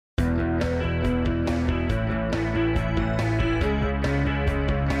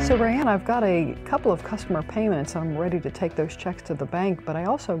So Rayanne, I've got a couple of customer payments. I'm ready to take those checks to the bank, but I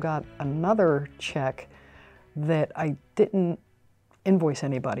also got another check that I didn't invoice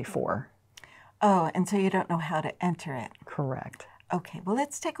anybody for. Oh, and so you don't know how to enter it. Correct. Okay, well,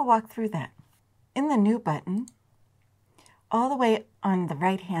 let's take a walk through that. In the New button, all the way on the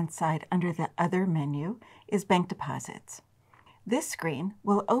right-hand side under the Other menu is Bank Deposits. This screen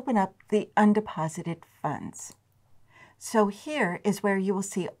will open up the undeposited funds. So here is where you will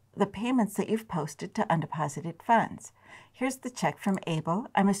see the payments that you've posted to undeposited funds. Here's the check from Abel.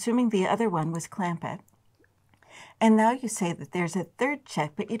 I'm assuming the other one was Clampett. And now you say that there's a third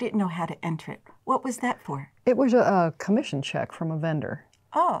check, but you didn't know how to enter it. What was that for? It was a commission check from a vendor.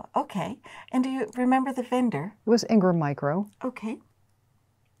 Oh, okay. And do you remember the vendor? It was Ingram Micro. Okay.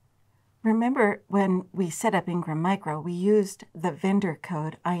 Remember when we set up Ingram Micro, we used the vendor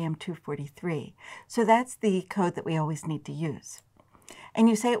code IM243. So that's the code that we always need to use. And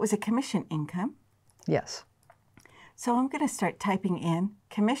you say it was a commission income? Yes. So I'm going to start typing in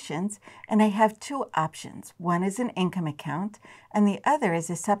commissions, and I have two options. One is an income account, and the other is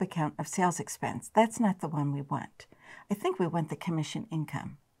a sub-account of sales expense. That's not the one we want. I think we want the commission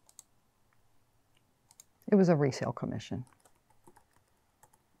income. It was a resale commission.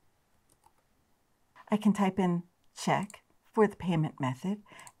 I can type in check for the payment method,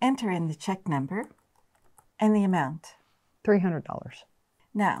 enter in the check number, and the amount. $300.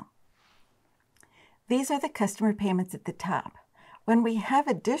 Now, these are the customer payments at the top. When we have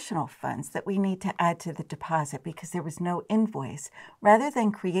additional funds that we need to add to the deposit because there was no invoice, rather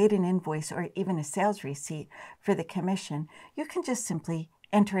than create an invoice or even a sales receipt for the commission, you can just simply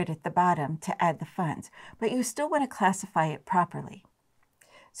enter it at the bottom to add the funds, but you still want to classify it properly.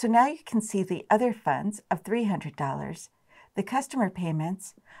 So now you can see the other funds of $300, the customer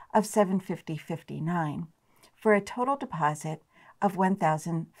payments of $750.59 for a total deposit of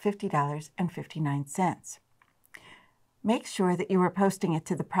 $1,050.59. Make sure that you are posting it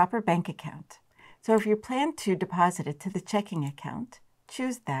to the proper bank account. So if you plan to deposit it to the checking account,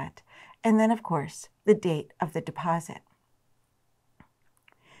 choose that, and then of course the date of the deposit.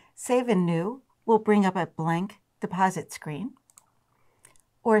 Save and New will bring up a blank deposit screen,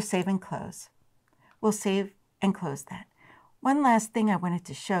 or Save and Close. We'll save and close that. One last thing I wanted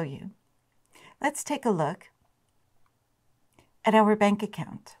to show you. Let's take a look at our bank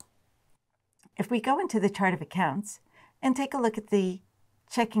account. If we go into the chart of accounts and take a look at the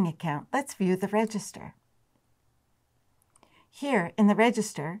checking account, let's view the register. Here in the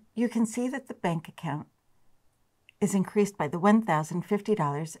register, you can see that the bank account is increased by the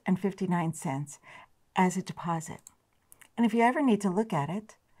 $1,050.59 as a deposit. And if you ever need to look at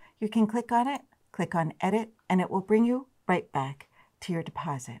it, you can click on it, click on Edit, and it will bring you right back to your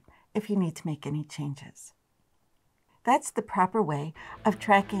deposit if you need to make any changes. That's the proper way of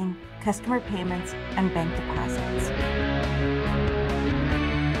tracking customer payments and bank deposits.